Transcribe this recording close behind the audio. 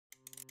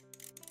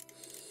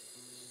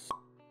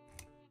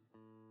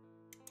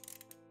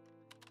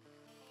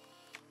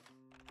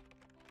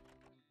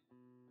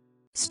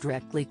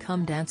Strictly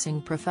Come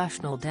Dancing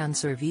professional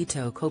dancer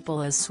Vito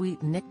Coppola's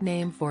sweet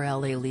nickname for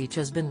Ellie Leech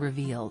has been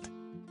revealed.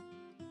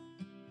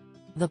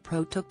 The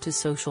pro took to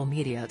social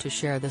media to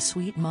share the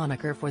sweet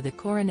moniker for the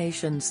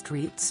Coronation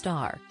Street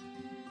star.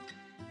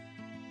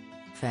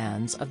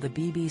 Fans of the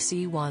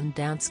BBC One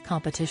dance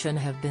competition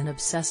have been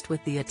obsessed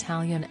with the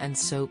Italian and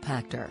soap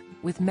actor,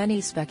 with many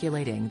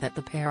speculating that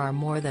the pair are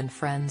more than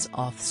friends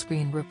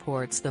off-screen,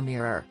 reports The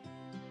Mirror.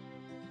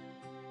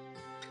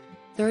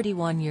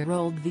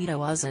 31-year-old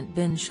Vito hasn't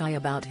been shy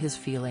about his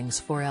feelings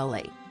for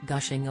Ellie,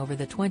 gushing over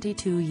the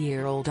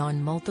 22-year-old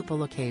on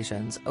multiple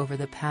occasions over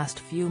the past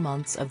few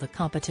months of the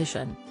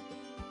competition.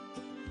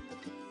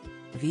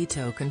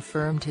 Vito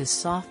confirmed his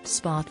soft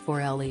spot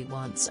for Ellie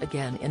once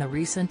again in a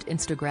recent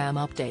Instagram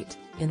update,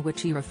 in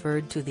which he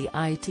referred to the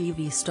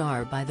ITV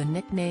star by the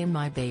nickname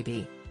My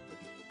Baby.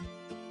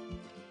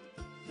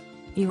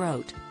 He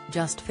wrote,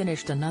 "Just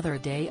finished another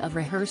day of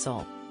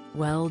rehearsal.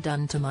 Well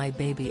done to my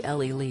baby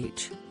Ellie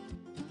Leech."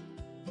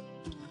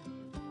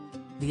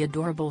 The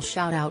adorable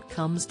shout-out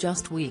comes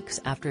just weeks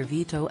after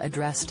Vito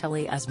addressed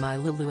Ellie as My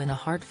Lulu in a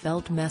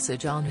heartfelt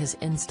message on his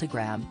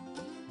Instagram.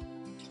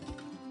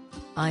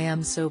 "I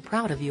am so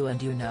proud of you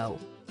and you know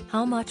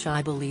how much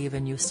I believe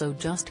in you, so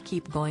just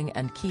keep going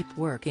and keep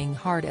working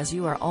hard as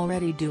you are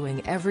already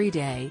doing every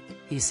day,"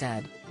 he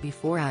said,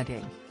 before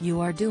adding, "You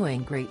are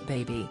doing great,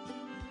 baby."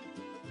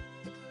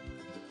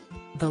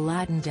 The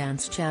Latin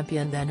dance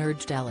champion then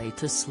urged Ellie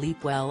to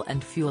sleep well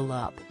and fuel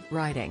up,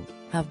 writing,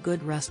 "Have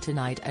good rest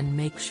tonight and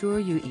make sure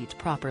you eat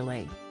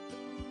properly."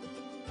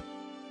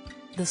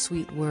 The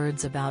sweet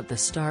words about the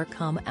star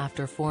come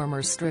after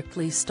former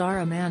Strictly star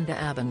Amanda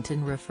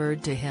Abbington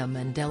referred to him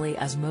and Ellie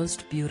as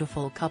most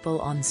beautiful couple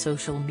on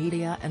social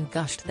media and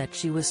gushed that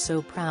she was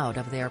so proud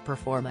of their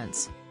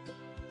performance.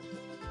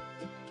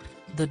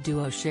 The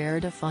duo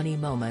shared a funny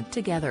moment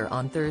together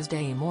on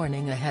Thursday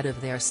morning ahead of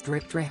their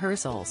strict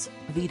rehearsals.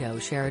 Vito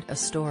shared a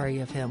story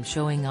of him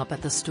showing up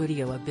at the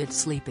studio a bit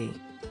sleepy.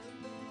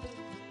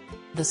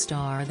 The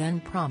star then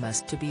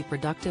promised to be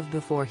productive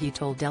before he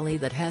told Ellie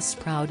that he's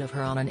proud of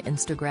her on an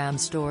Instagram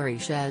story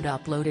she'd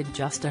uploaded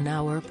just an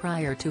hour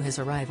prior to his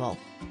arrival.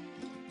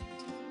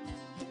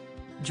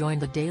 Join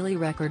the Daily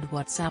Record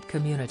WhatsApp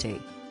community.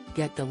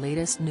 Get the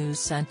latest news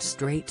sent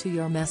straight to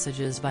your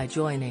messages by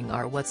joining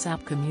our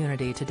WhatsApp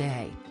community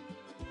today.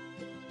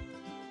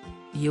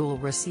 You'll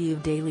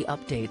receive daily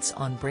updates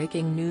on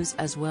breaking news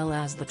as well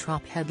as the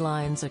top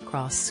headlines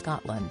across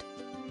Scotland.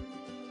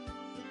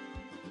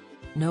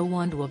 No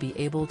one will be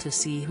able to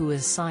see who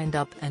is signed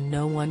up and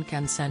no one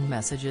can send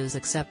messages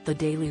except the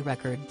Daily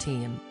Record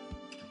team.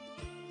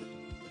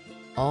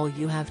 All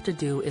you have to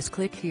do is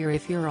click here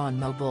if you're on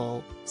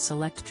mobile,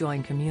 select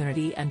Join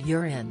Community and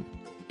you're in.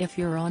 If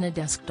you're on a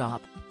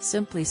desktop,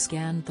 simply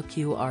scan the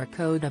QR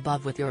code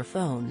above with your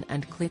phone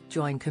and click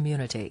Join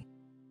Community.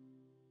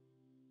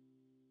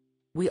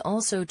 We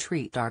also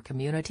treat our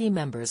community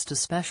members to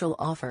special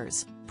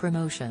offers,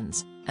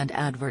 promotions, and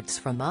adverts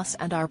from us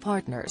and our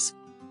partners.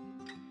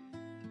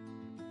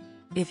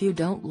 If you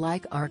don't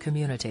like our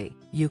community,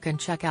 you can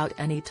check out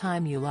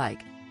anytime you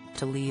like.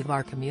 To leave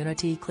our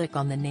community, click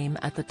on the name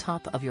at the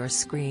top of your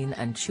screen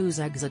and choose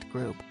Exit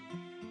Group.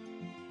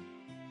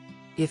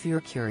 If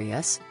you're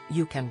curious,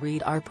 you can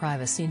read our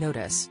privacy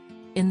notice.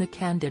 In the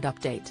candid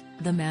update,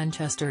 the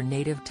Manchester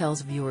native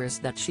tells viewers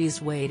that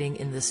she's waiting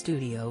in the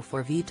studio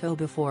for Vito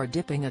before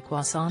dipping a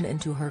croissant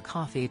into her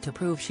coffee to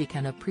prove she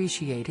can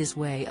appreciate his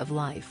way of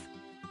life.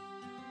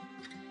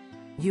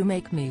 "You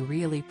make me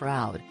really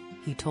proud,"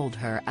 he told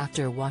her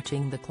after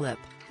watching the clip,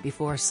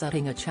 before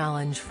setting a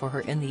challenge for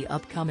her in the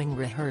upcoming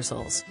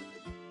rehearsals.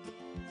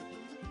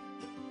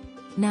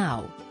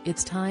 "Now,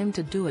 it's time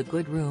to do a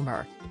good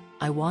rumor.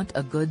 I want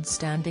a good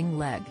standing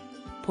leg,"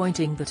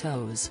 pointing the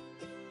toes.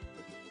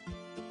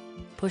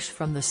 "Push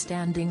from the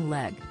standing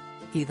leg."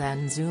 He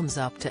then zooms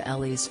up to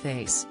Ellie's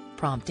face,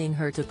 prompting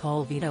her to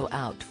call Vito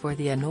out for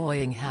the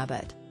annoying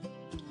habit.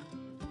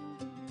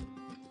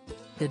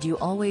 "Did you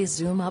always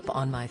zoom up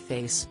on my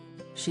face?"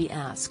 she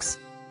asks.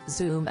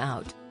 "Zoom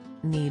out.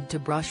 Need to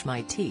brush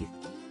my teeth."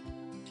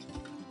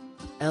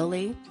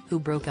 Ellie, who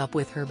broke up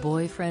with her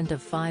boyfriend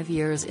of 5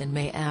 years in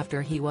May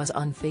after he was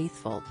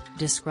unfaithful,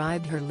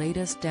 described her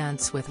latest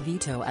dance with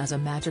Vito as a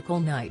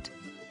magical night.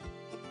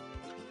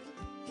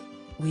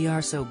 "We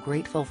are so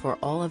grateful for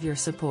all of your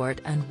support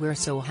and we're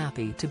so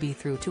happy to be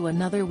through to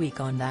another week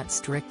on that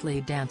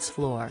Strictly dance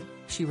floor,"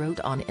 she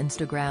wrote on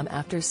Instagram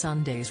after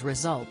Sunday's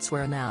results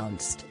were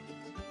announced.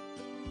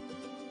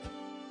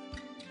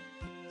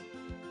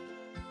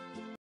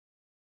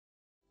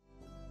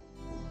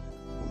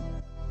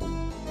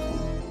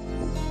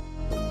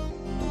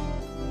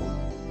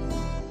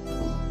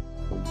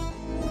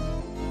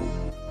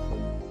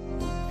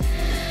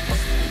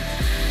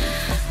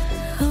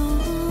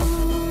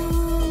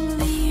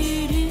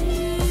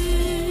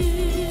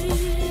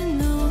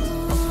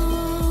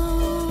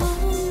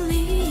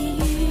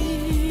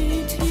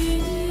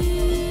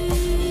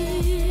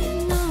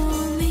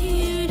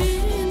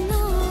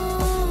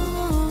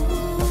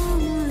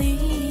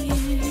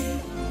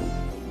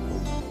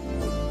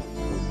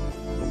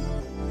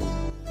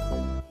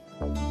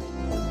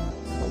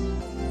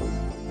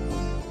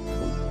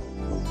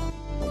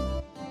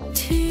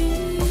 TV.